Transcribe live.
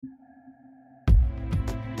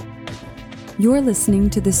You're listening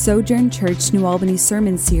to the Sojourn Church New Albany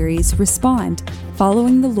sermon series, Respond,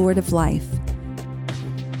 Following the Lord of Life.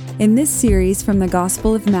 In this series from the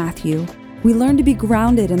Gospel of Matthew, we learn to be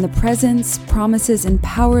grounded in the presence, promises, and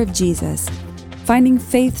power of Jesus, finding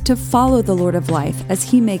faith to follow the Lord of Life as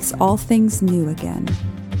He makes all things new again.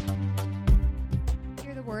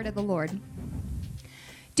 Hear the word of the Lord.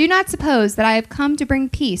 Do not suppose that I have come to bring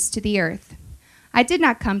peace to the earth. I did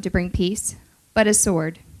not come to bring peace, but a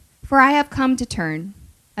sword. For I have come to turn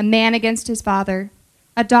a man against his father,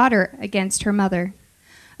 a daughter against her mother,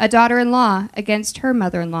 a daughter-in-law against her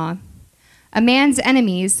mother-in-law. A man's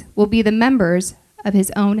enemies will be the members of his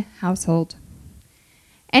own household.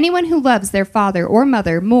 Anyone who loves their father or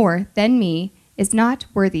mother more than me is not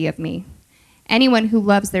worthy of me. Anyone who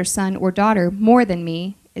loves their son or daughter more than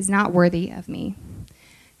me is not worthy of me.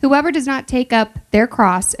 Whoever does not take up their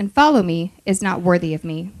cross and follow me is not worthy of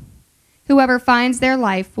me. Whoever finds their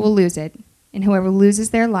life will lose it, and whoever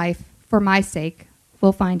loses their life for my sake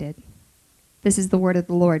will find it. This is the word of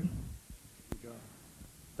the Lord.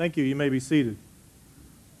 Thank you. You may be seated.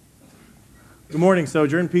 Good morning,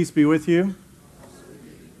 Sojourn. Peace be with you.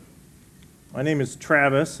 My name is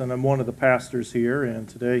Travis, and I'm one of the pastors here, and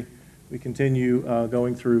today we continue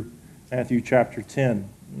going through Matthew chapter 10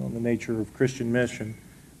 on the nature of Christian mission.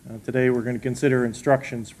 Today we're going to consider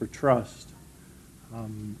instructions for trust.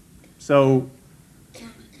 So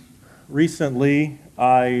recently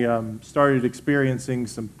I started experiencing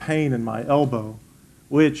some pain in my elbow,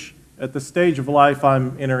 which at the stage of life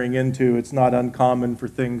I'm entering into, it's not uncommon for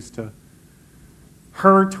things to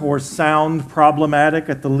hurt or sound problematic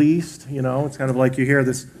at the least. You know, it's kind of like you hear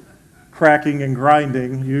this cracking and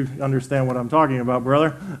grinding. You understand what I'm talking about,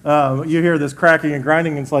 brother. You hear this cracking and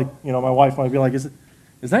grinding, and it's like, you know, my wife might be like, is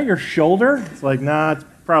that your shoulder? It's like, nah, it's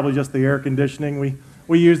probably just the air conditioning.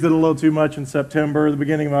 We used it a little too much in September, the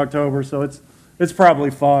beginning of October, so it's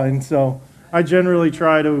probably fine. So I generally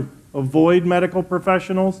try to avoid medical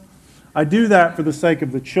professionals. I do that for the sake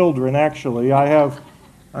of the children, actually.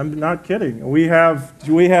 I'm not kidding. We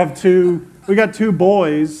got two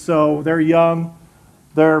boys, so they're young.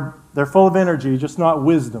 They're full of energy, just not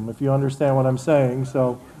wisdom, if you understand what I'm saying.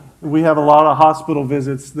 So we have a lot of hospital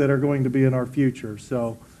visits that are going to be in our future.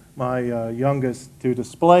 So my youngest, to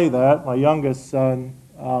display that, my youngest son,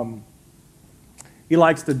 he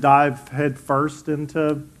likes to dive head first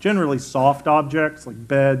into generally soft objects like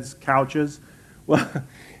beds, couches. Well,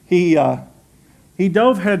 he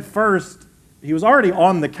dove head first. He was already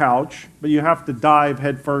on the couch, but you have to dive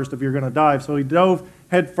head first if you're going to dive. So he dove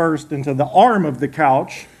head first into the arm of the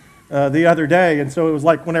couch the other day, and so it was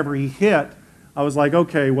like whenever he hit, I was like,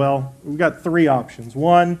 okay, well, we've got three options.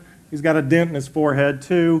 One, he's got a dent in his forehead.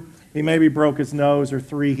 Two, he maybe broke his nose. Or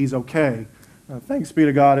three, he's okay. Thanks be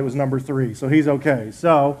to God, it was number three, so he's okay.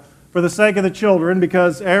 So for the sake of the children,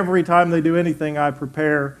 because every time they do anything, I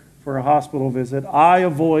prepare for a hospital visit, I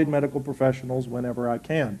avoid medical professionals whenever I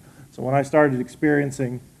can. So when I started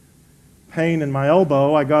experiencing pain in my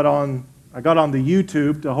elbow, I got on the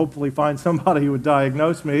YouTube to hopefully find somebody who would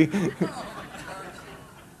diagnose me.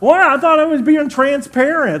 Well, I thought I was being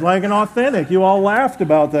transparent, like an authentic. You all laughed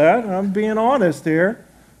about that. I'm being honest here.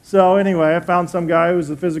 So anyway, I found some guy who was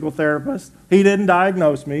a physical therapist. He didn't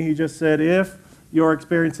diagnose me. He just said, if you're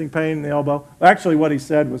experiencing pain in the elbow. Actually, what he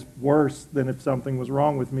said was worse than if something was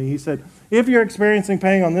wrong with me. He said, if you're experiencing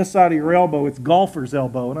pain on this side of your elbow, it's golfer's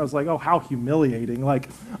elbow. And I was like, oh, how humiliating. Like,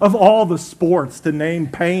 of all the sports to name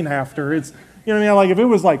pain after, it's, you know what I mean? Like, if it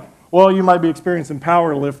was like, well, you might be experiencing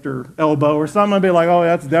power lifter elbow or something, I'd be like, oh,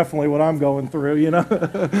 that's definitely what I'm going through, you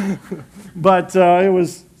know? But it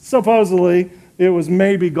was supposedly, it was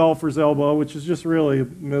maybe golfer's elbow, which is just really a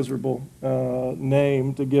miserable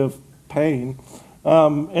name to give pain.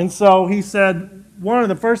 And so he said, one of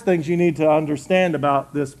the first things you need to understand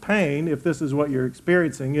about this pain, if this is what you're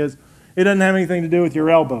experiencing, is it doesn't have anything to do with your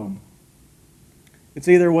elbow. It's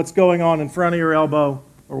either what's going on in front of your elbow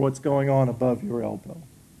or what's going on above your elbow.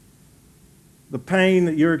 The pain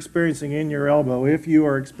that you're experiencing in your elbow, if you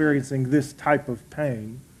are experiencing this type of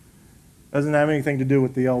pain, doesn't have anything to do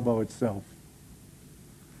with the elbow itself.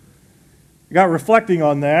 I got reflecting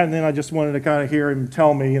on that, and then I just wanted to kind of hear him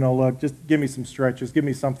tell me, you know, look, just give me some stretches, give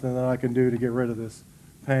me something that I can do to get rid of this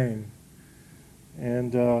pain.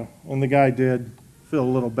 And the guy did feel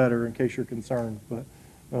a little better, in case you're concerned, but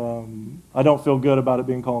I don't feel good about it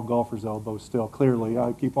being called golfer's elbow still, clearly.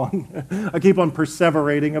 I keep on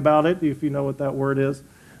perseverating about it, if you know what that word is.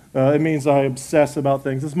 It means I obsess about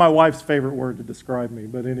things. It's my wife's favorite word to describe me,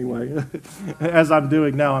 but anyway, as I'm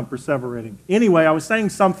doing now, I'm perseverating. Anyway, I was saying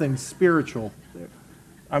something spiritual.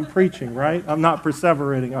 I'm preaching, right? I'm not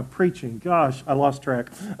perseverating. I'm preaching. Gosh, I lost track.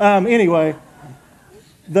 Anyway,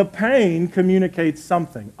 the pain communicates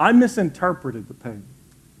something. I misinterpreted the pain,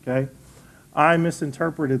 okay? I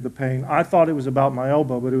misinterpreted the pain. I thought it was about my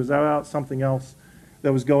elbow, but it was about something else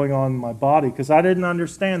that was going on in my body because I didn't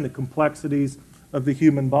understand the complexities of the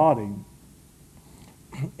human body.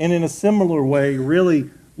 And in a similar way, really,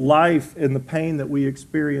 life and the pain that we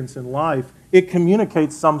experience in life, it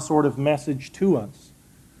communicates some sort of message to us.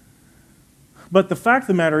 But the fact of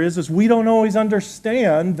the matter is we don't always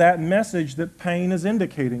understand that message that pain is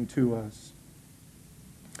indicating to us.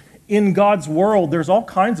 In God's world, there's all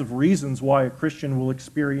kinds of reasons why a Christian will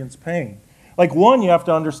experience pain. Like one, you have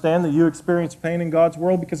to understand that you experience pain in God's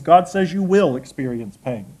world because God says you will experience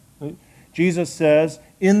pain. Jesus says,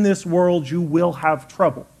 in this world you will have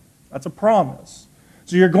trouble. That's a promise.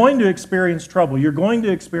 So you're going to experience trouble. You're going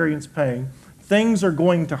to experience pain. Things are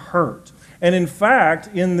going to hurt. And in fact,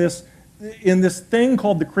 in this thing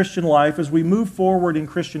called the Christian life, as we move forward in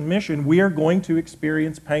Christian mission, we are going to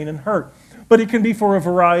experience pain and hurt. But it can be for a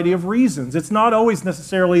variety of reasons. It's not always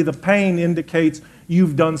necessarily the pain indicates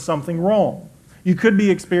you've done something wrong. You could be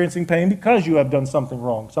experiencing pain because you have done something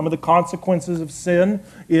wrong. Some of the consequences of sin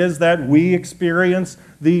is that we experience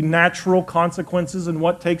the natural consequences and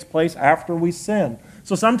what takes place after we sin.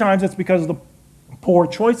 So sometimes it's because of the poor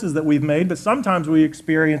choices that we've made, but sometimes we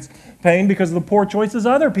experience pain because of the poor choices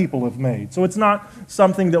other people have made. So it's not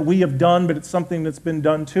something that we have done, but it's something that's been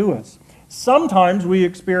done to us. Sometimes we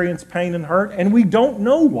experience pain and hurt, and we don't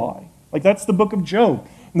know why. Like that's the book of Job.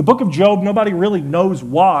 In the book of Job, nobody really knows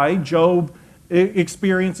why Job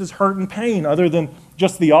experiences hurt and pain, other than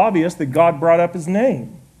just the obvious that God brought up his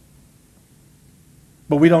name.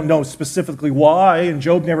 But we don't know specifically why, and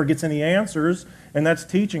Job never gets any answers, and that's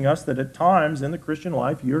teaching us that at times in the Christian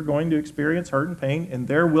life, you're going to experience hurt and pain, and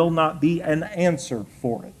there will not be an answer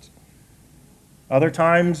for it. Other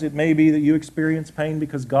times, it may be that you experience pain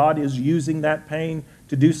because God is using that pain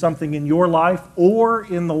to do something in your life or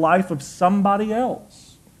in the life of somebody else.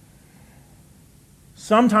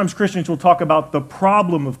 Sometimes Christians will talk about the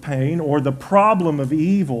problem of pain or the problem of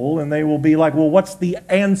evil, and they will be like, well, what's the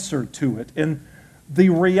answer to it? And the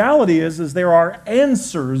reality is there are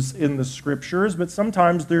answers in the Scriptures, but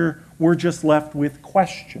sometimes we're just left with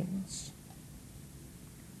questions.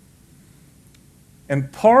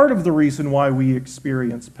 And part of the reason why we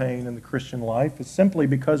experience pain in the Christian life is simply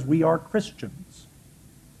because we are Christians.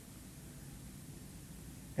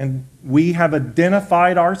 And we have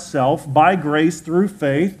identified ourselves by grace through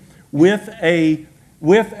faith with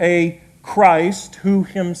a Christ who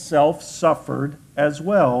himself suffered as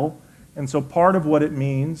well. And so part of what it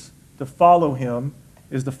means to follow him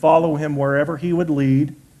is to follow him wherever he would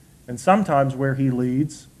lead. And sometimes where he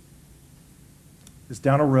leads is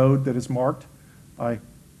down a road that is marked by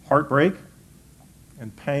heartbreak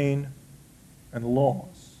and pain and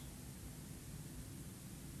loss.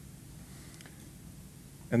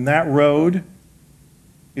 And that road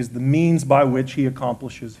is the means by which he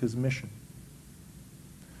accomplishes his mission.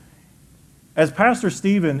 As Pastor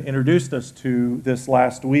Stephen introduced us to this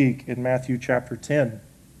last week in Matthew chapter 10,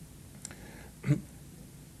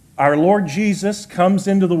 our Lord Jesus comes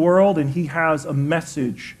into the world and he has a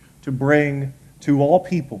message to bring to all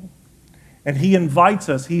people. And he invites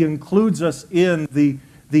us, he includes us in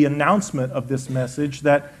the announcement of this message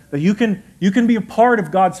that you can be a part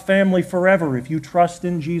of God's family forever if you trust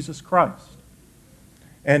in Jesus Christ.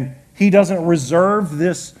 And he doesn't reserve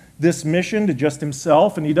this mission to just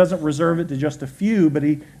himself, and he doesn't reserve it to just a few, but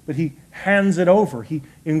he hands it over. He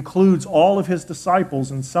includes all of his disciples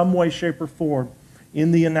in some way, shape, or form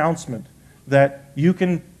in the announcement that you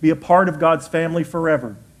can be a part of God's family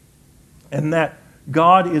forever, and that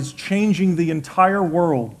God is changing the entire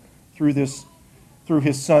world through his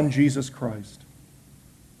Son, Jesus Christ.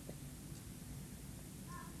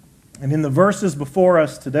 And in the verses before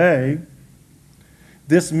us today,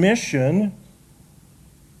 this mission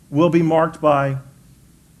will be marked by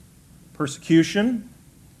persecution,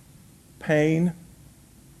 pain,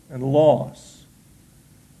 and loss.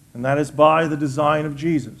 And that is by the design of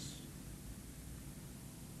Jesus.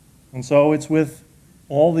 And so it's with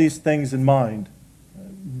all these things in mind,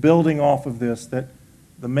 building off of this, that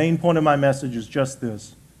the main point of my message is just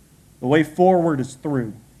this. The way forward is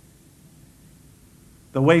through.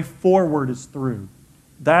 The way forward is through.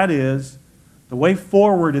 That is, the way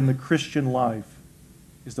forward in the Christian life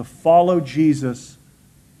is to follow Jesus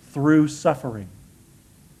through suffering.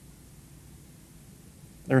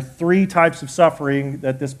 There are three types of suffering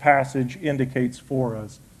that this passage indicates for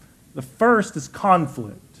us. The first is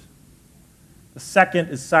conflict. The second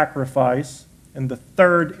is sacrifice. And the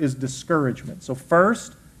third is discouragement. So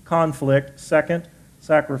first, conflict. Second,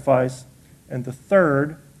 sacrifice. And the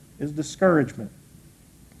third is discouragement.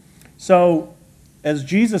 So, as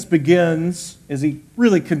Jesus begins, as he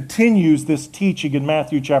really continues this teaching in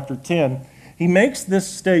Matthew chapter 10, he makes this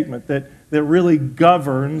statement that really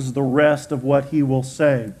governs the rest of what he will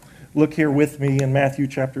say. Look here with me in Matthew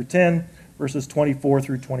chapter 10, verses 24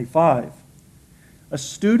 through 25. A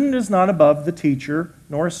student is not above the teacher,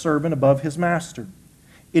 nor a servant above his master.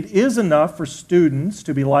 It is enough for students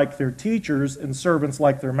to be like their teachers and servants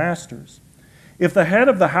like their masters. If the head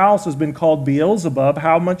of the house has been called Beelzebub,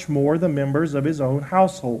 how much more the members of his own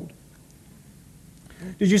household?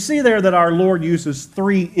 Did you see there that our Lord uses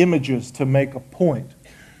three images to make a point?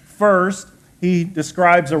 First, he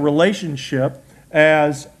describes a relationship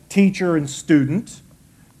as teacher and student,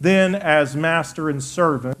 then as master and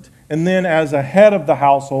servant, and then as a head of the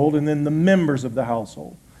household, and then the members of the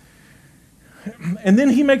household. And then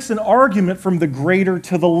he makes an argument from the greater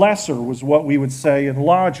to the lesser, was what we would say in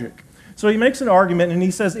logic. So he makes an argument, and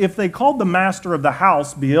he says, if they called the master of the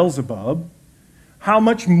house Beelzebub, how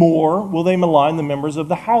much more will they malign the members of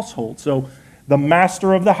the household? So the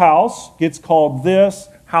master of the house gets called this,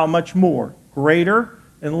 how much more? Greater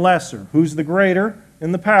and lesser. Who's the greater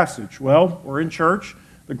in the passage? Well, we're in church.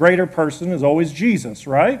 The greater person is always Jesus,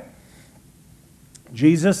 right?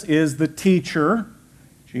 Jesus is the teacher.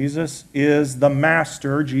 Jesus is the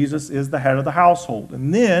master. Jesus is the head of the household.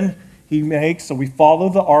 And then he makes, so we follow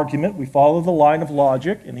the argument, we follow the line of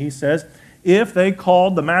logic, and he says, if they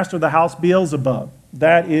called the master of the house Beelzebub,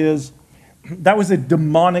 that was a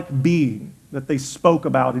demonic being that they spoke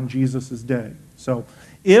about in Jesus' day. So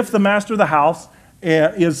if the master of the house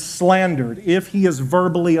is slandered, if he is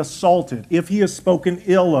verbally assaulted, if he is spoken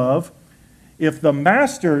ill of, if the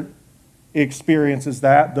master experiences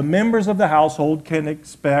that, the members of the household can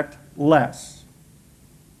expect less.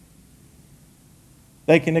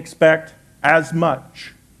 They can expect as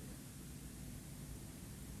much.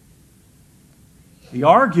 The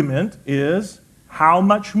argument is, how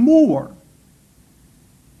much more?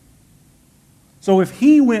 So if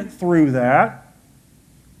he went through that,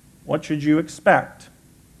 what should you expect?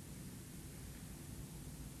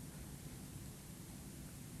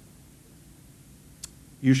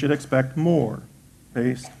 You should expect more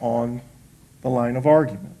based on the line of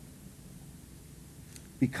argument.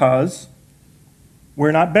 Because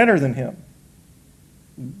we're not better than him.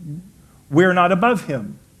 We're not above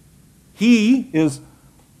him. He is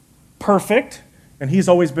perfect, and he's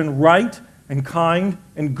always been right and kind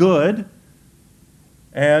and good.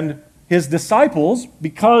 And his disciples,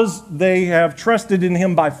 because they have trusted in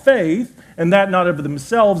him by faith, and that not of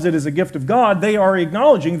themselves, it is a gift of God, they are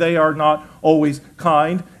acknowledging they are not always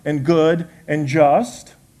kind and good and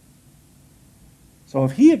just. So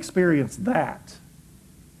if he experienced that,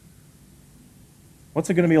 what's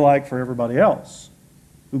it going to be like for everybody else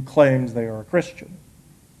who claims they are a Christian?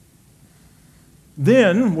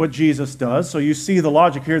 Then what Jesus does, so you see the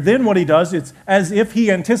logic here, then what he does, it's as if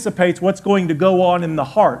he anticipates what's going to go on in the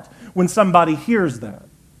heart when somebody hears that.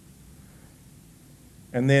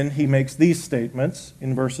 And then he makes these statements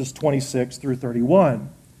in verses 26 through 31.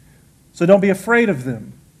 So don't be afraid of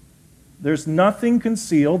them. There's nothing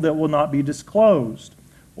concealed that will not be disclosed,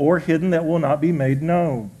 or hidden that will not be made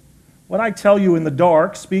known. What I tell you in the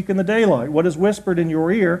dark, speak in the daylight. What is whispered in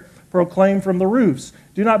your ear, proclaim from the roofs.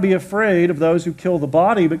 Do not be afraid of those who kill the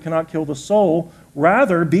body but cannot kill the soul.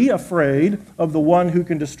 Rather, be afraid of the one who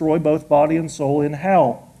can destroy both body and soul in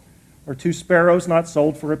hell. Are 2 sparrows not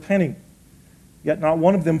sold for a penny? Yet not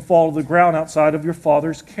one of them fall to the ground outside of your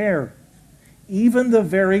Father's care. Even the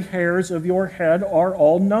very hairs of your head are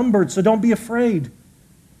all numbered, so don't be afraid.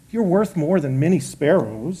 You're worth more than many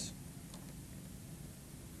sparrows.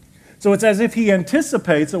 So it's as if he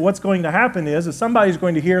anticipates that what's going to happen is somebody's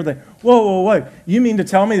going to hear that, whoa, wait, you mean to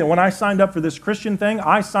tell me that when I signed up for this Christian thing,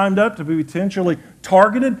 I signed up to be potentially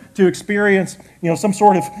targeted, to experience some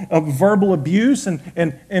sort of verbal abuse, and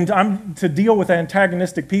I'm to deal with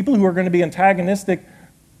antagonistic people who are going to be antagonistic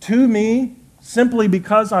to me simply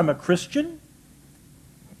because I'm a Christian?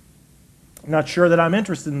 I'm not sure that I'm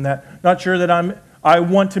interested in that. Not sure that I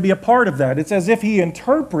want to be a part of that. It's as if he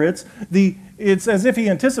anticipates the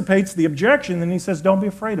objection, and he says, don't be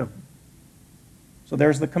afraid of them. So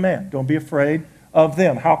there's the command. Don't be afraid of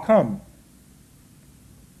them. How come?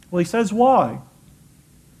 Well, he says why.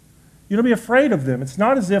 You don't be afraid of them. It's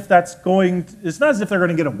not as if they're going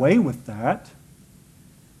to get away with that.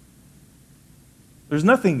 There's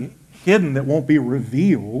nothing hidden that won't be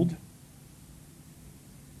revealed.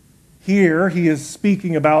 Here, he is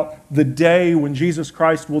speaking about the day when Jesus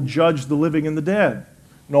Christ will judge the living and the dead.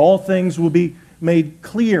 And all things will be made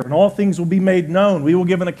clear, and all things will be made known. We will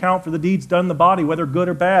give an account for the deeds done in the body, whether good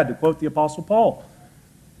or bad, to quote the Apostle Paul.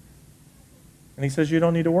 And he says you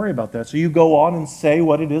don't need to worry about that. So you go on and say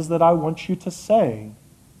what it is that I want you to say.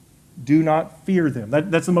 Do not fear them.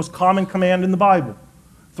 That's the most common command in the Bible.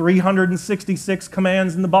 366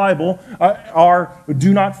 commands in the Bible are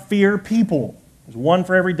do not fear people. There's one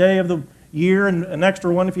for every day of the year and an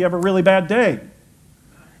extra one if you have a really bad day.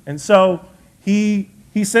 And so he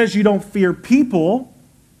says you don't fear people.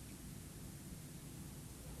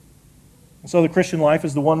 And so the Christian life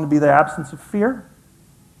is the one to be the absence of fear.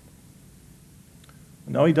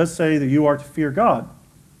 No, he does say that you are to fear God.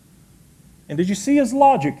 And did you see his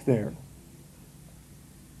logic there?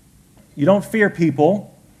 You don't fear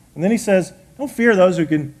people. And then he says, don't fear those who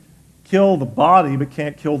can kill the body but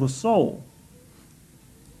can't kill the soul.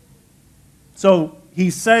 So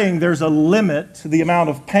he's saying there's a limit to the amount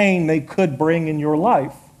of pain they could bring in your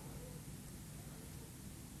life.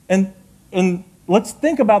 And let's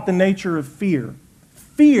think about the nature of fear.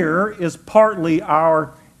 Fear is partly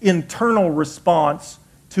our internal response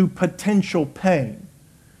to potential pain.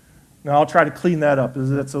 Now, I'll try to clean that up, because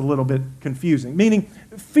that's a little bit confusing. Meaning,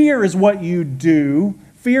 fear is what you do.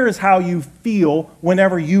 Fear is how you feel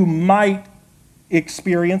whenever you might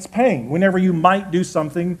experience pain, whenever you might do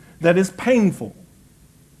something that is painful.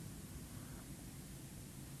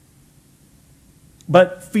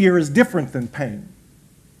 But fear is different than pain.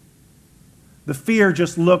 The fear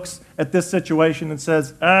just looks at this situation and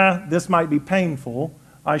says, this might be painful,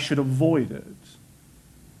 I should avoid it.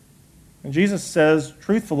 And Jesus says,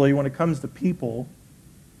 truthfully, when it comes to people,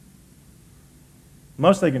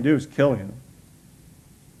 most they can do is kill you.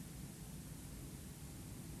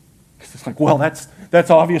 It's like, well, that's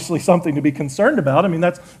obviously something to be concerned about. I mean,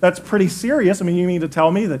 that's pretty serious. I mean, you mean to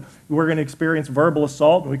tell me that we're going to experience verbal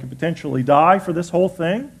assault and we could potentially die for this whole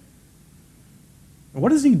thing? And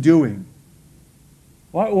what is he doing?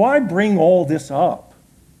 Why bring all this up?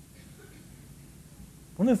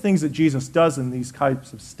 One of the things that Jesus does in these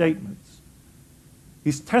types of statements,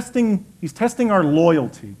 he's testing our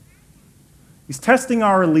loyalty. He's testing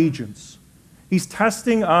our allegiance. He's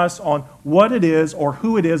testing us on what it is or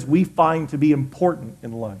who it is we find to be important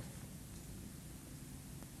in life.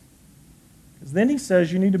 Because then he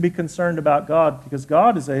says you need to be concerned about God, because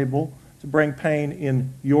God is able to bring pain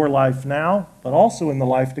in your life now, but also in the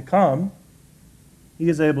life to come. He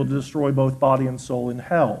is able to destroy both body and soul in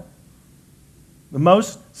hell.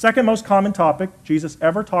 The second most common topic Jesus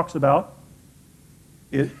ever talks about,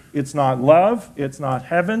 it's not love, it's not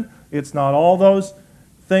heaven, it's not all those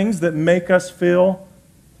things that make us feel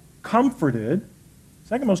comforted.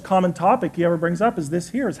 Second most common topic he ever brings up is this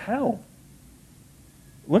here, is hell.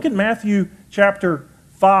 Look at Matthew chapter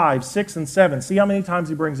 5, 6, and 7. See how many times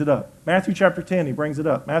he brings it up. Matthew chapter 10, he brings it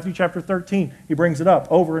up. Matthew chapter 13, he brings it up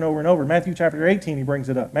over and over and over. Matthew chapter 18, he brings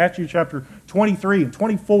it up. Matthew chapter 23 and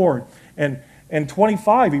 24 and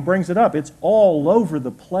 25, he brings it up. It's all over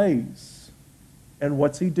the place. And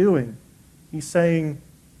what's he doing? He's saying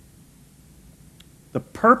the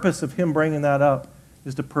purpose of him bringing that up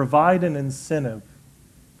is to provide an incentive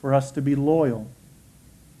for us to be loyal,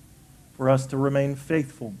 for us to remain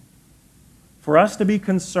faithful, for us to be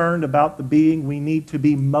concerned about the being we need to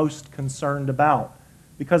be most concerned about,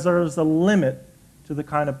 because there is a limit to the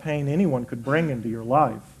kind of pain anyone could bring into your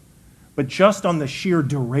life. But just on the sheer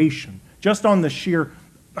duration, just on the sheer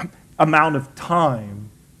amount of time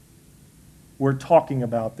we're talking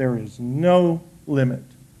about, there is no limit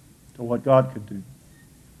to what God could do.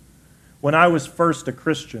 When I was first a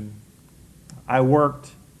Christian, I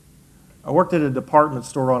worked at a department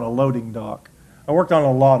store on a loading dock. I worked on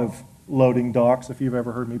a lot of loading docks, if you've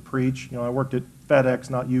ever heard me preach. I worked at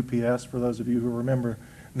FedEx, not UPS, for those of you who remember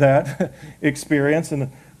that experience.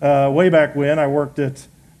 And way back when, I worked on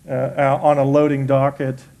a loading dock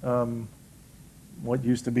at what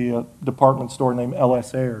used to be a department store named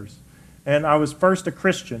LS Ayers. And I was first a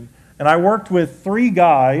Christian, and I worked with three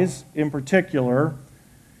guys in particular,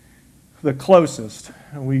 the closest.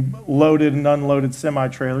 And we loaded and unloaded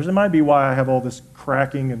semi-trailers. It might be why I have all this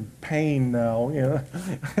cracking and pain now,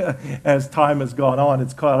 as time has gone on,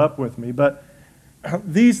 it's caught up with me. But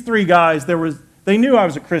these three guys, they knew I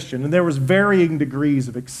was a Christian, and there was varying degrees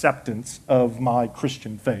of acceptance of my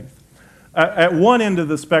Christian faith. At one end of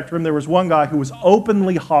the spectrum, there was one guy who was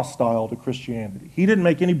openly hostile to Christianity. He didn't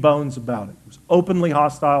make any bones about it. He was openly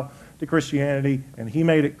hostile to Christianity, and he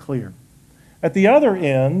made it clear. At the other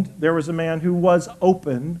end, there was a man who was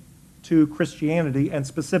open to Christianity, and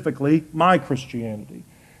specifically my Christianity.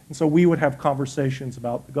 And so we would have conversations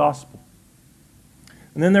about the gospel.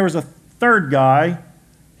 And then there was a third guy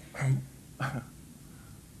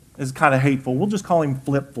is kind of hateful. We'll just call him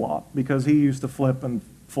Flip-Flop because he used to flip and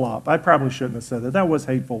flop. I probably shouldn't have said that. That was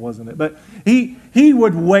hateful, wasn't it? But he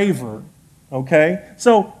would waver, okay?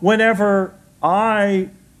 So whenever I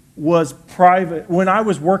was when I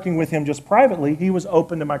was working with him just privately, he was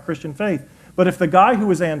open to my Christian faith. But if the guy who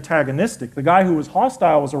was antagonistic, the guy who was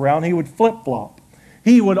hostile was around, he would flip-flop.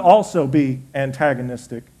 He would also be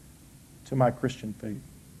antagonistic to my Christian faith.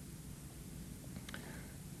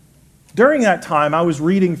 During that time, I was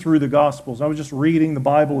reading through the Gospels. I was just reading the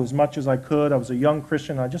Bible as much as I could. I was a young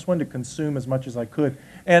Christian. I just wanted to consume as much as I could.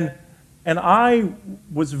 And I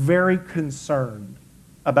was very concerned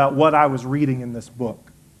about what I was reading in this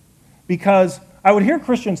book. Because I would hear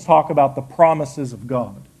Christians talk about the promises of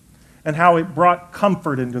God and how it brought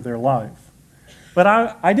comfort into their life. But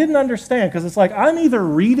I didn't understand, because it's like, I'm either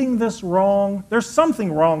reading this wrong, there's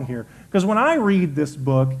something wrong here. Because when I read this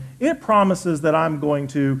book, it promises that I'm going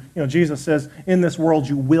to, Jesus says, in this world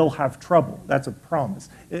you will have trouble. That's a promise.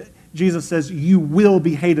 Jesus says, you will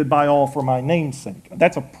be hated by all for my name's sake.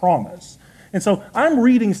 That's a promise. And so I'm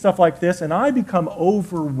reading stuff like this, and I become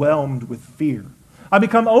overwhelmed with fear. I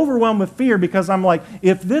become overwhelmed with fear because I'm like,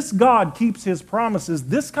 if this God keeps his promises,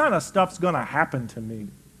 this kind of stuff's going to happen to me.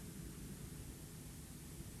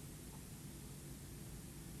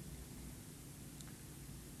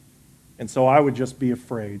 And so I would just be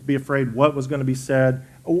afraid what was going to be said.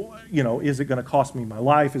 Is it going to cost me my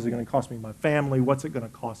life? Is it going to cost me my family? What's it going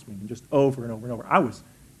to cost me? And just over and over and over. I was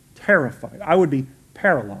terrified. I would be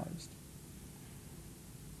paralyzed.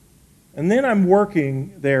 And then I'm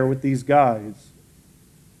working there with these guys.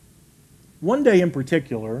 One day in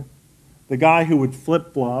particular, the guy who would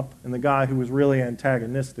flip-flop and the guy who was really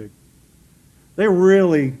antagonistic, they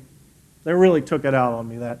really took it out on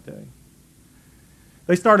me that day.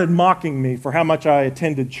 They started mocking me for how much I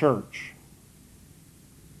attended church.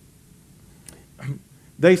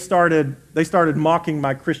 They started mocking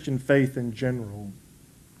my Christian faith in general.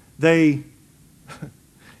 It's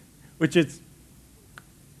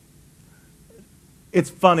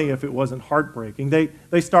funny if it wasn't heartbreaking.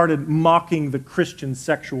 They started mocking the Christian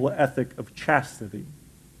sexual ethic of chastity,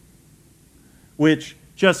 which,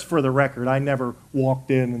 just for the record, I never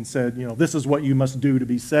walked in and said, this is what you must do to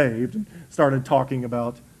be saved, and started talking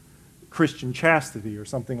about Christian chastity or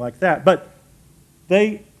something like that. But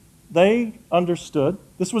they understood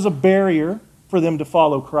this was a barrier for them to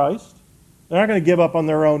follow Christ. They're not going to give up on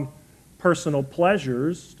their own personal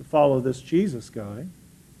pleasures to follow this Jesus guy.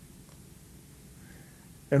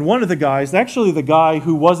 And one of the guys, actually the guy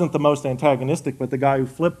who wasn't the most antagonistic, but the guy who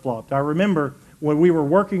flip-flopped, I remember when we were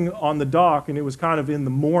working on the dock, and it was kind of in the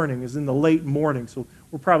morning, it was in the late morning, so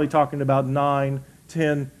we're probably talking about 9,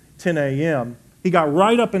 10 a.m., he got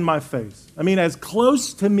right up in my face. I mean, as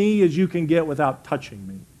close to me as you can get without touching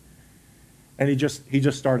me. And he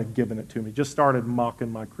just started giving it to me, just started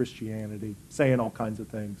mocking my Christianity, saying all kinds of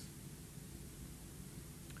things.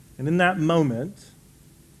 And in that moment,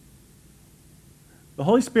 the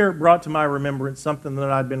Holy Spirit brought to my remembrance something that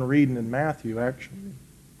I'd been reading in Matthew, actually.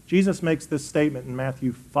 Jesus makes this statement in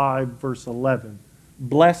Matthew 5, verse 11.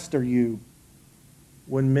 Blessed are you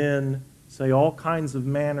when men say all kinds of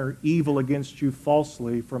manner evil against you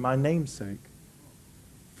falsely for my name's sake.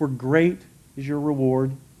 For great is your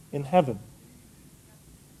reward in heaven.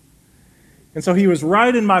 And so he was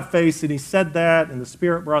right in my face, and he said that, and the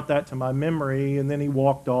Spirit brought that to my memory, and then he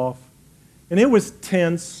walked off. And it was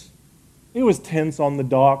tense. It was tense on the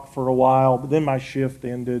dock for a while, but then my shift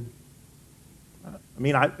ended. I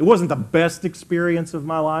mean, it wasn't the best experience of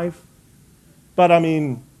my life, but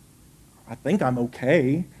I think I'm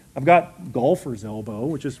okay. I've got golfer's elbow,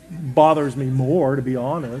 which just bothers me more, to be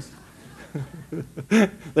honest.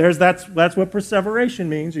 That's what perseveration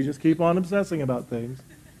means. You just keep on obsessing about things.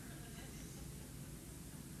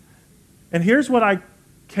 And here's what I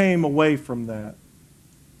came away from that.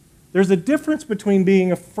 There's a difference between being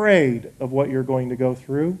afraid of what you're going to go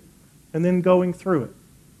through and then going through it.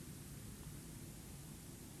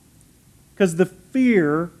 Because the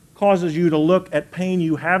fear causes you to look at pain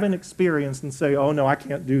you haven't experienced and say, oh no, I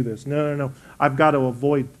can't do this. No, I've got to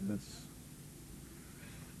avoid this.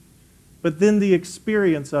 But then the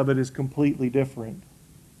experience of it is completely different.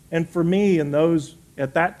 And for me and those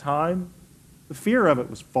at that time, the fear of it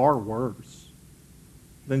was far worse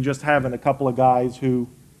than just having a couple of guys who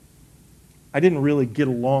I didn't really get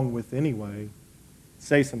along with anyway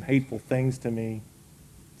say some hateful things to me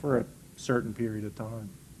for a certain period of time.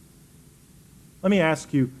 Let me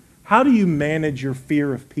ask you, how do you manage your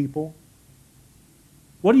fear of people?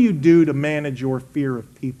 What do you do to manage your fear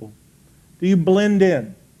of people? Do you blend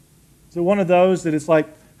in? Is it one of those that it's like,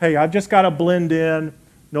 hey, I've just got to blend in,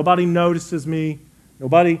 nobody notices me,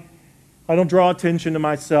 I don't draw attention to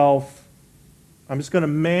myself. I'm just going to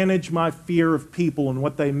manage my fear of people and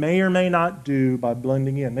what they may or may not do by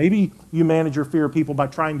blending in. Maybe you manage your fear of people by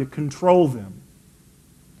trying to control them.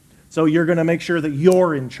 So you're going to make sure that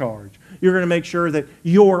you're in charge. You're going to make sure that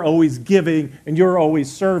you're always giving and you're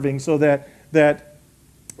always serving so that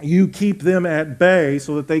you keep them at bay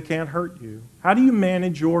so that they can't hurt you. How do you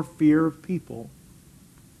manage your fear of people?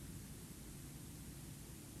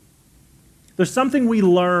 There's something we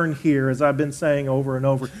learn here, as I've been saying over and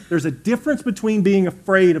over. There's a difference between being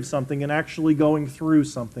afraid of something and actually going through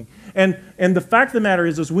something. And the fact of the matter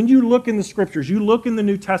is when you look in the Scriptures, you look in the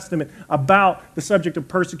New Testament about the subject of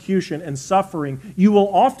persecution and suffering, you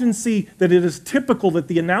will often see that it is typical that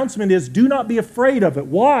the announcement is, do not be afraid of it.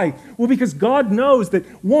 Why? Well, because God knows that,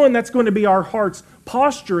 one, that's going to be our heart's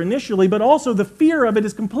posture initially, but also the fear of it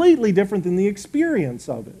is completely different than the experience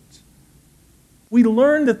of it. We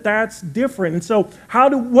learn that that's different. And so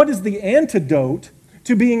what is the antidote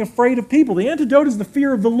to being afraid of people? The antidote is the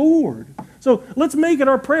fear of the Lord. So let's make it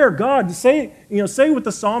our prayer. God, say with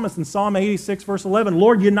the psalmist in Psalm 86, verse 11,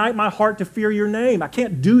 Lord, unite my heart to fear your name. I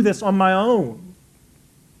can't do this on my own.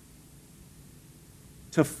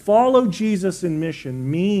 To follow Jesus in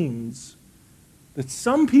mission means that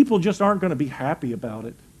some people just aren't going to be happy about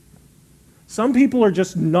it. Some people are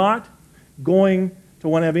just not going to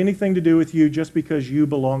want to have anything to do with you just because you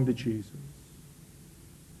belong to Jesus.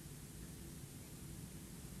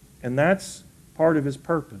 And that's part of his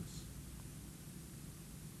purpose,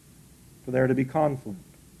 for there to be conflict.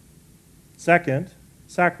 Second,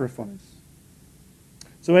 sacrifice.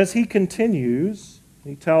 So as he continues,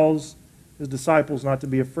 he tells his disciples not to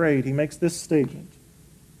be afraid. He makes this statement.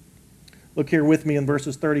 Look here with me in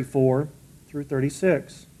verses 34 through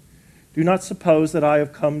 36. Do not suppose that I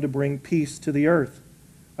have come to bring peace to the earth.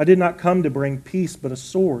 I did not come to bring peace, but a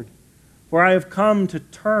sword. For I have come to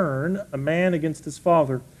turn a man against his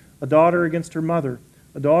father, a daughter against her mother,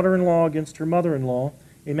 a daughter-in-law against her mother-in-law.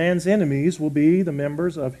 A man's enemies will be the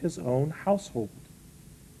members of his own household.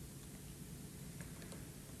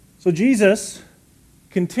 So Jesus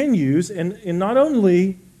continues, and not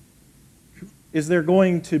only is there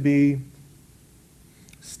going to be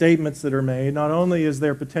statements that are made, not only is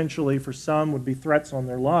there potentially for some would be threats on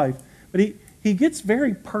their life, but he gets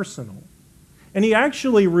very personal. And he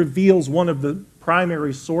actually reveals one of the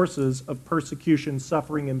primary sources of persecution,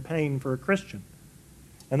 suffering, and pain for a Christian.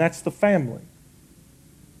 And that's the family.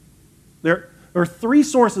 There are three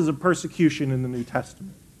sources of persecution in the New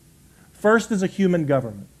Testament. First is a human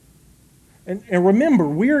government. And remember,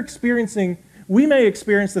 we may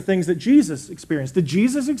experience the things that Jesus experienced. Did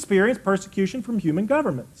Jesus experience persecution from human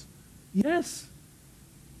governments? Yes.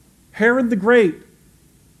 Herod the Great,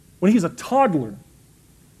 when he's a toddler,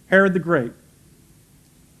 Herod the Great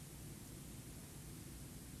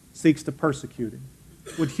seeks to persecute him.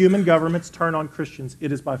 Would human governments turn on Christians?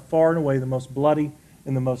 It is by far and away the most bloody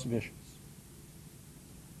and the most vicious.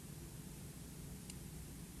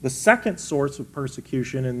 The second source of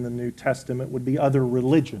persecution in the New Testament would be other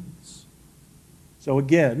religions. So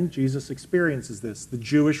again, Jesus experiences this. The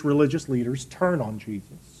Jewish religious leaders turn on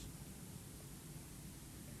Jesus.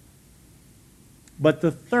 But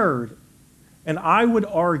the third, and I would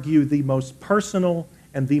argue the most personal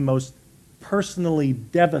and the most personally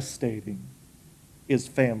devastating, is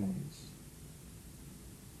families.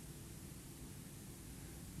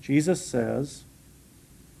 Jesus says,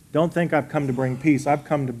 don't think I've come to bring peace. I've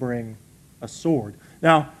come to bring a sword.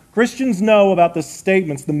 Now, Christians know about the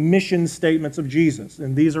statements, the mission statements of Jesus,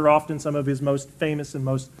 and these are often some of his most famous and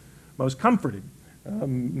most comforting.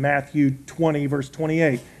 Matthew 20, verse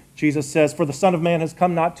 28. Jesus says, for the Son of Man has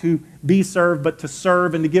come not to be served, but to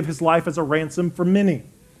serve and to give his life as a ransom for many.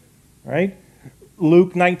 Right?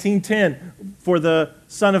 Luke 19:10, for the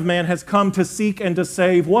Son of Man has come to seek and to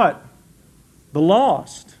save what? The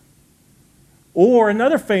lost. Or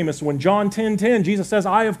another famous one, John 10:10, Jesus says,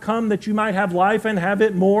 I have come that you might have life and have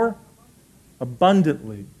it more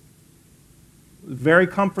abundantly. Very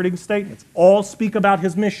comforting statements. All speak about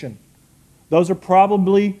his mission. Those are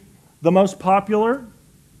probably the most popular.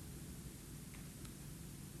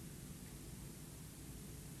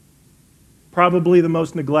 Probably the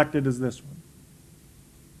most neglected is this one.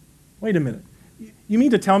 Wait a minute. You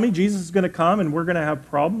mean to tell me Jesus is going to come and we're going to have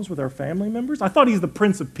problems with our family members? I thought he's the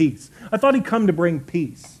Prince of Peace. I thought he'd come to bring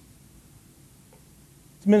peace.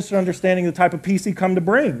 It's a misunderstanding of the type of peace he'd come to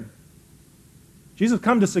bring. Jesus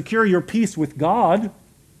come to secure your peace with God.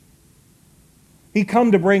 He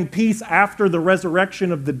come to bring peace after the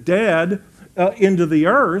resurrection of the dead into the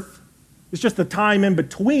earth. It's just the time in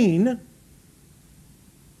between.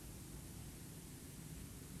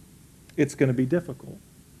 it's going to be difficult.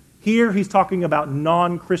 Here he's talking about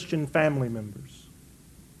non-Christian family members.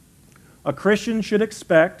 A Christian should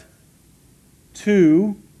expect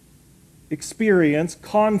to experience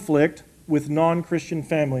conflict with non-Christian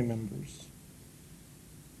family members.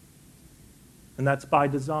 And that's by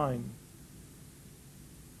design.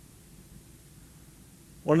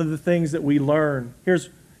 One of the things that we learn,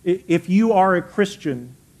 if you are a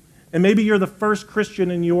Christian, and maybe you're the first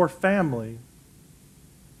Christian in your family,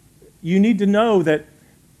 you need to know that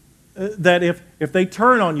if they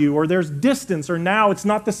turn on you, or there's distance, or now it's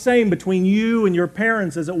not the same between you and your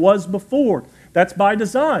parents as it was before, that's by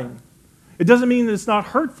design. It doesn't mean that it's not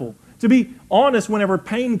hurtful. To be honest, whenever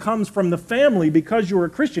pain comes from the family because you're a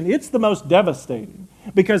Christian, it's the most devastating,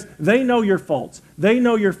 because they know your faults. They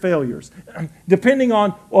know your failures. Depending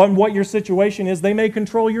on what your situation is, they may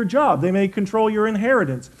control your job. They may control your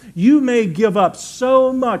inheritance. You may give up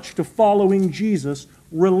so much to following Jesus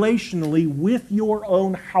relationally with your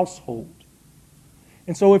own household.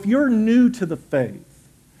 And so if you're new to the faith,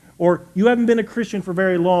 or you haven't been a Christian for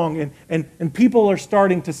very long, and people are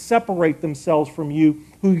starting to separate themselves from you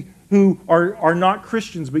who are not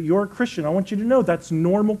Christians, but you're a Christian, I want you to know that's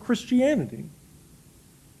normal Christianity.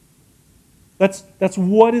 That's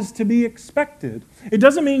what is to be expected. It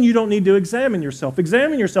doesn't mean you don't need to examine yourself.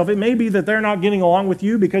 Examine yourself. It may be that they're not getting along with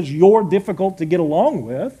you because you're difficult to get along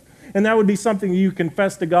with, and that would be something you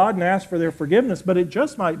confess to God and ask for their forgiveness, but it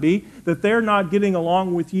just might be that they're not getting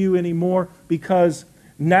along with you anymore because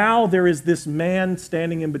now there is this man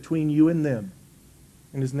standing in between you and them,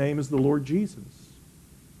 and his name is the Lord Jesus.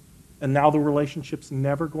 And now the relationship's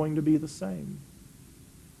never going to be the same.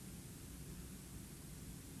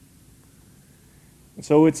 And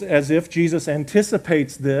so it's as if Jesus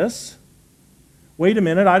anticipates this. Wait a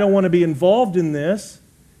minute, I don't want to be involved in this.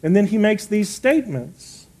 And then he makes these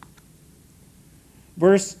statements.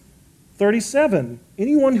 Verse 37,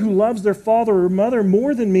 anyone who loves their father or mother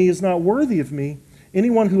more than me is not worthy of me.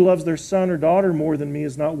 Anyone who loves their son or daughter more than me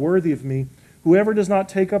is not worthy of me. Whoever does not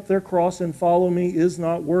take up their cross and follow me is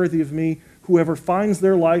not worthy of me. Whoever finds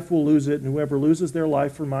their life will lose it, and whoever loses their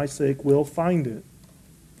life for my sake will find it.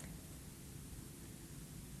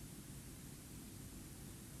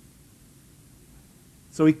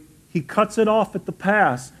 So he cuts it off at the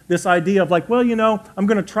pass. This idea of like, well, I'm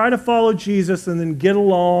going to try to follow Jesus and then get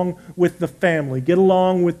along with the family, get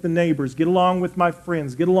along with the neighbors, get along with my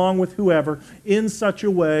friends, get along with whoever in such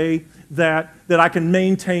a way that I can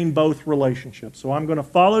maintain both relationships. So I'm going to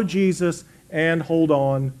follow Jesus and hold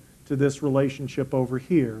on to this relationship over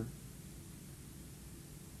here.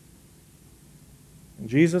 And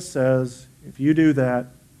Jesus says, if you do that,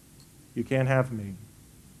 you can't have me.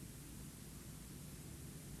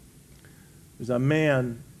 There's a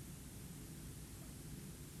man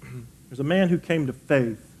who came to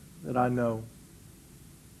faith that I know.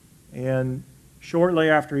 And shortly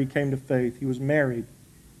after he came to faith, he was married.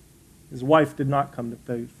 His wife did not come to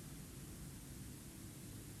faith.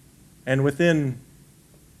 And within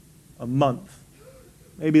a month,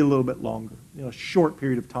 maybe a little bit longer, a short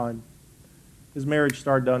period of time, his marriage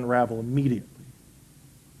started to unravel immediately.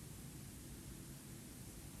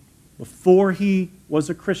 Before he was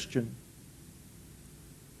a Christian,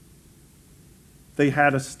 they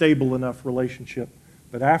had a stable enough relationship.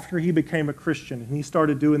 But after he became a Christian and he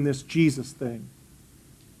started doing this Jesus thing,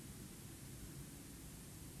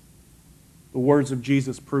 the words of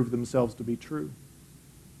Jesus proved themselves to be true.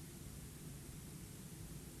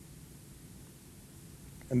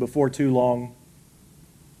 And before too long,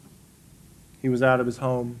 he was out of his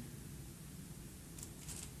home,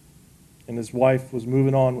 and his wife was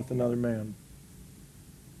moving on with another man.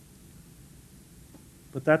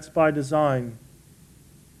 But that's by design.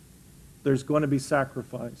 There's going to be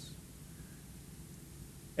sacrifice.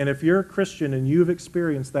 And if you're a Christian and you've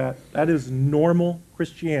experienced that, that is normal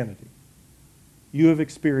Christianity. You have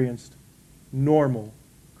experienced normal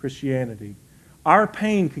Christianity. Our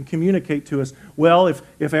pain can communicate to us, well, if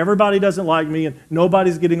everybody doesn't like me and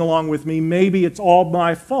nobody's getting along with me, maybe it's all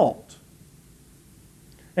my fault.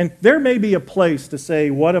 And there may be a place to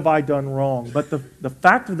say, what have I done wrong? But the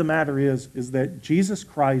fact of the matter is that Jesus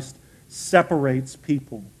Christ separates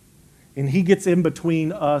people. And he gets in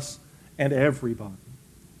between us and everybody.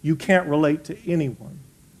 You can't relate to anyone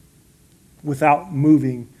without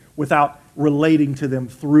relating to them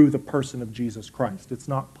through the person of Jesus Christ. It's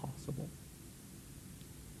not possible.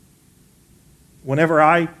 Whenever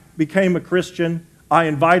I became a Christian, I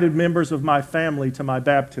invited members of my family to my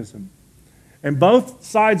baptism. And both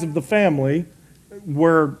sides of the family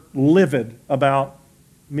were livid about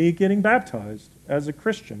me getting baptized as a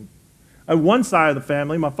Christian. One side of the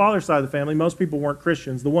family, my father's side of the family, most people weren't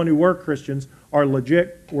Christians. The one who were Christians were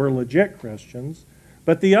legit Christians.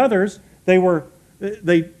 But the others, they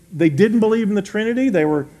didn't believe in the Trinity. They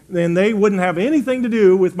wouldn't have anything to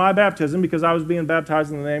do with my baptism because I was being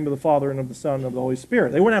baptized in the name of the Father and of the Son and of the Holy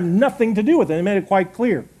Spirit. They wouldn't have nothing to do with it. They made it quite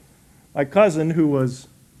clear. My cousin, who was,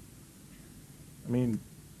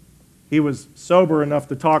 he was sober enough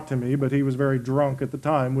to talk to me, but he was very drunk at the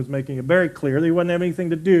time, was making it very clear that he wouldn't have anything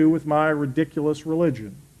to do with my ridiculous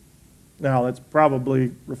religion. Now, that's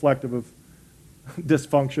probably reflective of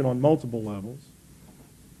dysfunction on multiple levels.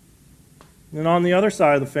 And on the other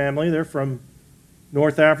side of the family, they're from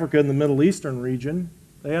North Africa and the Middle Eastern region.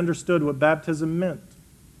 They understood what baptism meant.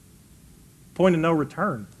 Point of no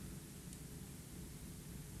return.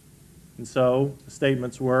 And so the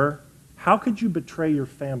statements were, how could you betray your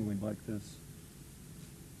family like this?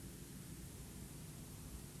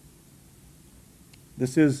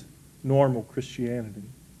 This is normal Christianity.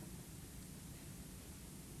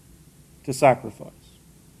 To sacrifice.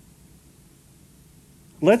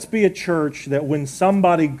 Let's be a church that when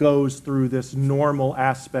somebody goes through this normal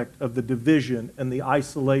aspect of the division and the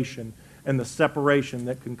isolation and the separation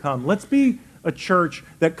that can come, let's be a church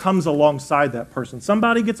that comes alongside that person.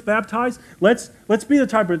 Somebody gets baptized, let's be the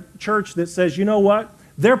type of church that says, you know what,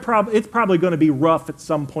 it's probably going to be rough at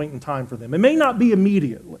some point in time for them. It may not be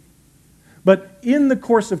immediately, but in the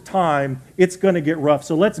course of time, it's going to get rough.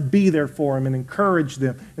 So let's be there for them and encourage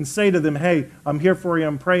them and say to them, hey, I'm here for you,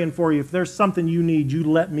 I'm praying for you. If there's something you need, you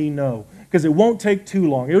let me know. Because it won't take too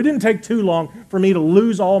long. It didn't take too long for me to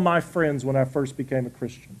lose all my friends when I first became a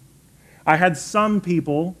Christian. I had some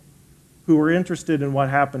people who were interested in what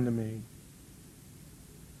happened to me.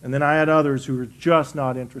 And then I had others who were just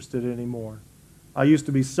not interested anymore. I used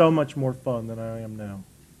to be so much more fun than I am now.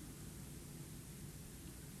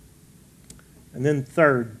 And then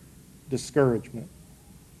third, discouragement.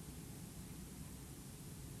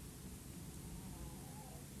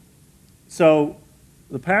 So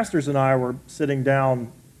the pastors and I were sitting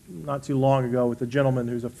down not too long ago with a gentleman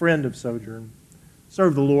who's a friend of Sojourn,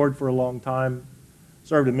 served the Lord for a long time,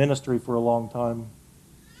 served in ministry for a long time.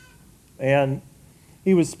 And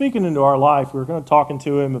he was speaking into our life. We were kind of talking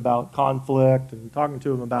to him about conflict and talking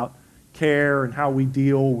to him about care and how we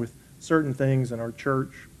deal with certain things in our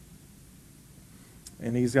church.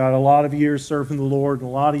 And he's got a lot of years serving the Lord and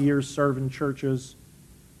a lot of years serving churches.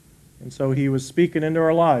 And so he was speaking into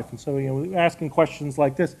our life. And so, asking questions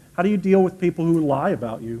like this. How do you deal with people who lie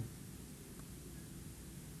about you?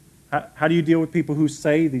 How do you deal with people who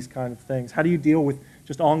say these kind of things? How do you deal with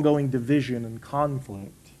just ongoing division and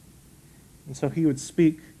conflict? And so he would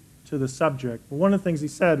speak to the subject. But one of the things he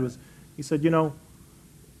said,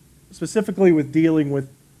 specifically with dealing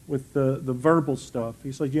with the verbal stuff,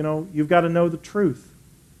 he said, you've got to know the truth.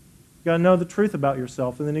 You've got to know the truth about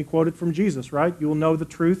yourself. And then he quoted from Jesus, right? You will know the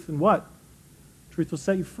truth, and what? Truth will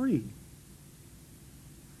set you free.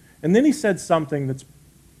 And then he said something that's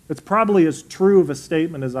probably as true of a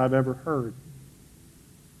statement as I've ever heard.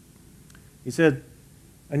 He said,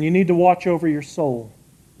 and you need to watch over your soul.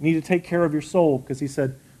 You need to take care of your soul, because he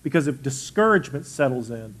said, because if discouragement settles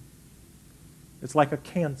in, it's like a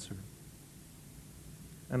cancer.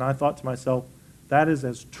 And I thought to myself, that is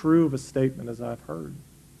as true of a statement as I've heard.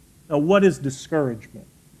 Now, what is discouragement?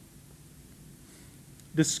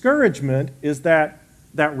 Discouragement is that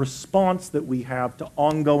response that we have to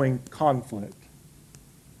ongoing conflict.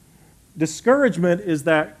 Discouragement is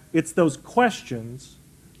that it's those questions,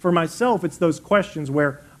 for myself, it's those questions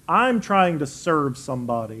where I'm trying to serve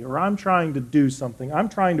somebody, or I'm trying to do something, I'm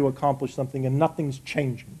trying to accomplish something, and nothing's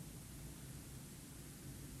changing.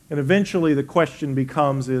 And eventually the question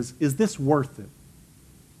becomes, is this worth it?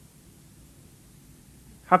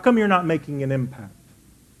 How come you're not making an impact?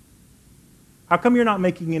 How come you're not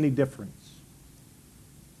making any difference?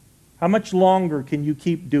 How much longer can you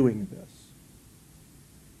keep doing this?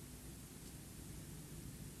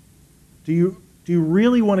 Do you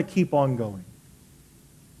really want to keep on going?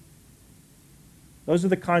 Those are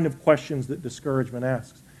the kind of questions that discouragement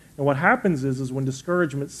asks. And what happens is when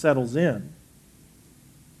discouragement settles in,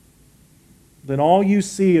 then all you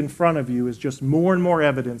see in front of you is just more and more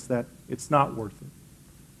evidence that it's not worth it.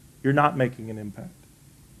 You're not making an impact.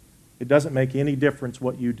 It doesn't make any difference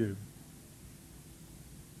what you do.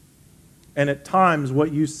 And at times,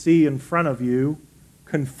 what you see in front of you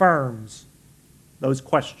confirms those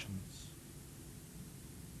questions.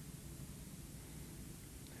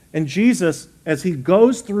 And Jesus, as he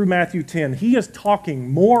goes through Matthew 10, he is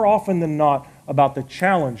talking more often than not about the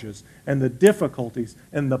challenges and the difficulties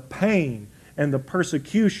and the pain and the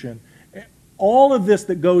persecution. All of this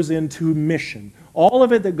that goes into mission, All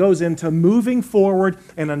of it that goes into moving forward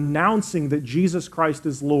and announcing that Jesus Christ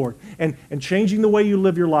is Lord, and changing the way you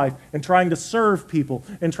live your life, and trying to serve people,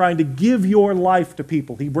 and trying to give your life to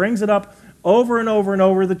people. He brings it up over and over and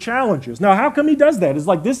over, the challenges. Now, how come he does that? Is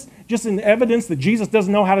like this just an evidence that Jesus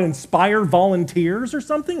doesn't know how to inspire volunteers or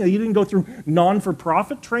something? That he didn't go through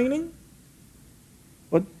non-for-profit training?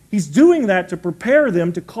 But he's doing that to prepare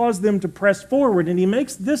them, to cause them to press forward, and he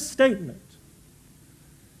makes this statement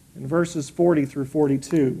in verses 40 through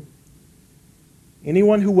 42.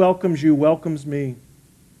 Anyone who welcomes you welcomes me.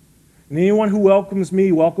 And anyone who welcomes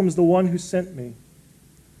me welcomes the one who sent me.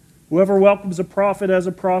 Whoever welcomes a prophet as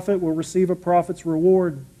a prophet will receive a prophet's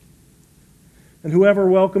reward. And whoever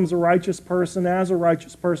welcomes a righteous person as a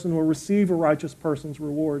righteous person will receive a righteous person's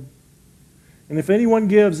reward. And if anyone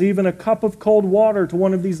gives even a cup of cold water to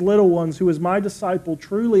one of these little ones who is my disciple,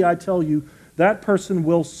 truly I tell you, that person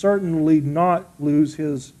will certainly not lose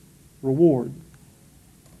his reward.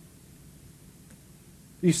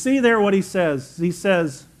 You see there what he says? He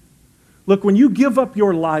says, look, when you give up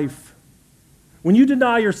your life, when you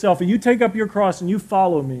deny yourself and you take up your cross and you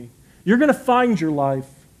follow me, you're going to find your life.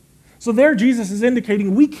 So there Jesus is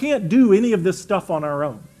indicating we can't do any of this stuff on our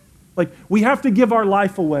own. Like, we have to give our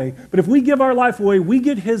life away. But if we give our life away, we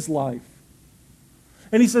get his life.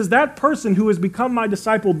 And he says that person who has become my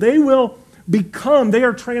disciple, they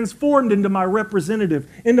are transformed into my representative,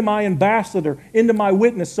 into my ambassador, into my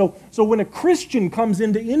witness. So when a Christian comes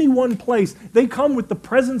into any one place, they come with the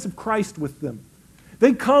presence of Christ with them.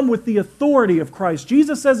 They come with the authority of Christ.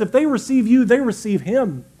 Jesus says if they receive you, they receive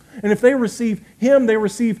him. And if they receive him, they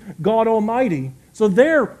receive God Almighty. So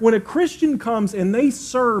there, when a Christian comes and they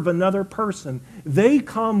serve another person, they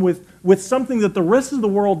come with something that the rest of the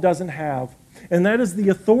world doesn't have. And that is the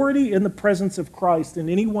authority and the presence of Christ in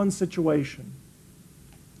any one situation.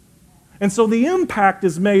 And so the impact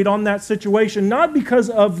is made on that situation not because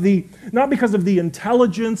of the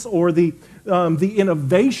intelligence or the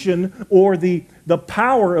innovation or the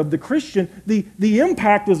power of the Christian. The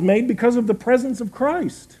impact is made because of the presence of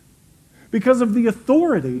Christ, because of the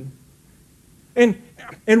authority.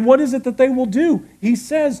 And what is it that they will do? He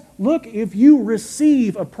says, look, if you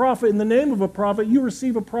receive a prophet in the name of a prophet, you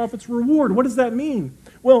receive a prophet's reward. What does that mean?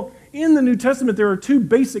 Well, in the New Testament, there are two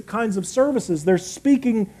basic kinds of services. There's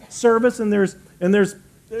speaking service and there's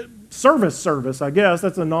service, I guess.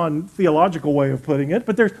 That's a non-theological way of putting it.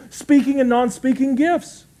 But there's speaking and non-speaking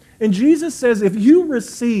gifts. And Jesus says if you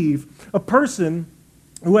receive a person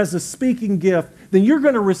who has a speaking gift, then you're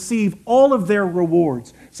going to receive all of their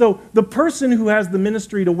rewards. So the person who has the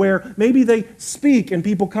ministry to where maybe they speak and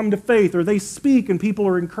people come to faith, or they speak and people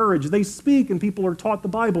are encouraged, they speak and people are taught the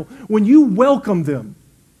Bible, when you welcome them,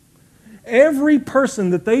 every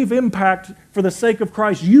person that they've impacted for the sake of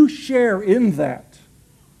Christ, you share in that.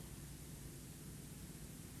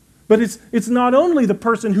 But it's not only the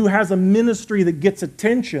person who has a ministry that gets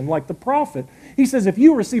attention, like the prophet. He says if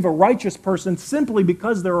you receive a righteous person simply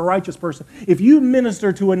because they're a righteous person, if you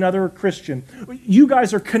minister to another Christian, you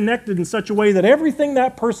guys are connected in such a way that everything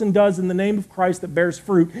that person does in the name of Christ that bears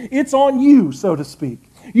fruit, it's on you, so to speak.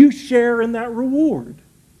 You share in that reward.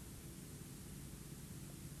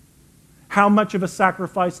 How much of a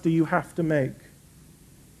sacrifice do you have to make?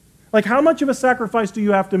 Like, how much of a sacrifice do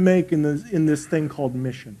you have to make in this thing called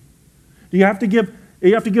mission? Do you have to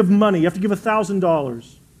give money? You have to give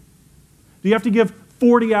 $1,000. Do you have to give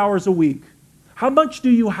 40 hours a week? How much do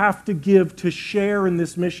you have to give to share in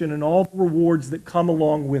this mission and all the rewards that come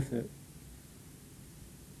along with it?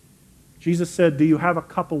 Jesus said, do you have a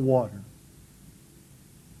cup of water?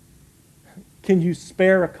 Can you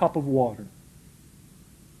spare a cup of water?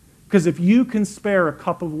 Because if you can spare a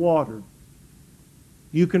cup of water,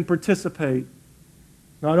 you can participate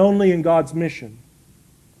not only in God's mission,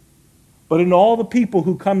 but in all the people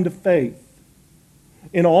who come to faith,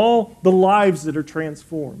 in all the lives that are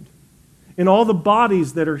transformed, in all the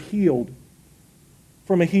bodies that are healed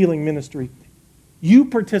from a healing ministry. You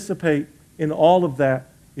participate in all of that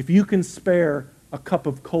if you can spare a cup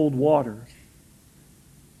of cold water.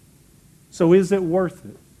 So is it worth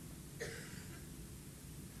it?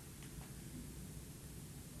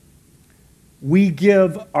 We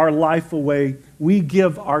give our life away. We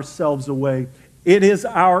give ourselves away. It is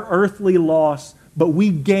our earthly loss, but we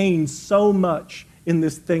gain so much in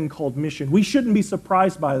this thing called mission. We shouldn't be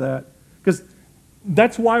surprised by that, because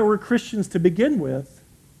that's why we're Christians to begin with.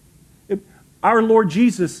 Our Lord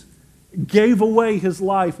Jesus gave away his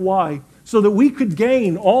life. Why? So that we could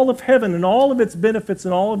gain all of heaven and all of its benefits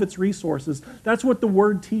and all of its resources. That's what the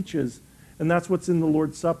Word teaches, and that's what's in the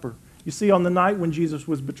Lord's Supper. You see, on the night when Jesus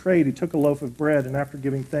was betrayed, he took a loaf of bread, and after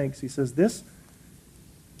giving thanks, he says, This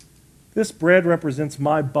This bread represents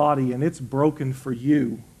my body, and it's broken for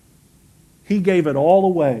you. He gave it all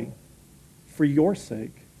away for your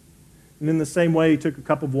sake. And in the same way, he took a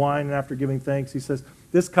cup of wine, and after giving thanks, he says,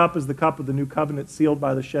 this cup is the cup of the new covenant sealed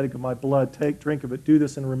by the shedding of my blood. Take, drink of it. Do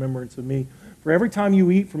this in remembrance of me. For every time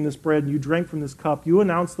you eat from this bread and you drink from this cup, you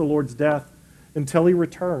announce the Lord's death until he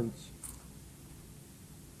returns.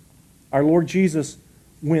 Our Lord Jesus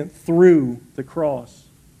went through the cross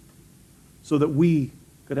so that we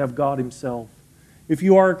could have God himself. If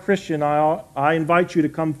you are a Christian, I invite you to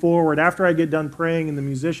come forward. After I get done praying and the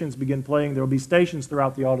musicians begin playing, there will be stations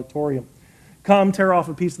throughout the auditorium. Come, tear off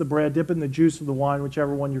a piece of the bread, dip it in the juice of the wine,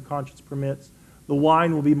 whichever one your conscience permits. The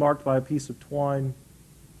wine will be marked by a piece of twine.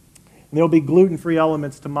 And there will be gluten-free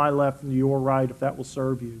elements to my left and to your right, if that will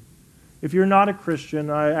serve you. If you're not a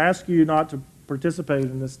Christian, I ask you not to participate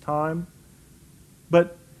in this time,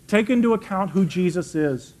 but take into account who Jesus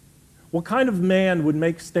is. What kind of man would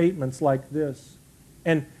make statements like this?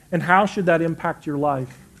 And how should that impact your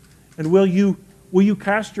life? And will you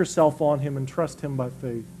cast yourself on him and trust him by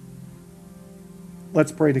faith?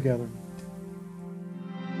 Let's pray together.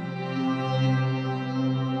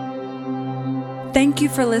 Thank you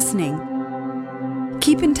for listening.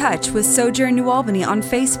 Keep in touch with Sojourn New Albany on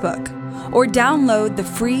Facebook, or download the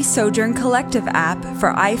free Sojourn Collective app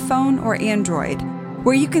for iPhone or Android,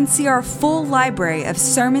 where you can see our full library of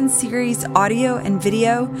sermon series audio and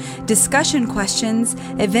video, discussion questions,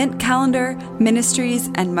 event calendar, ministries,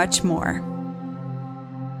 and much more.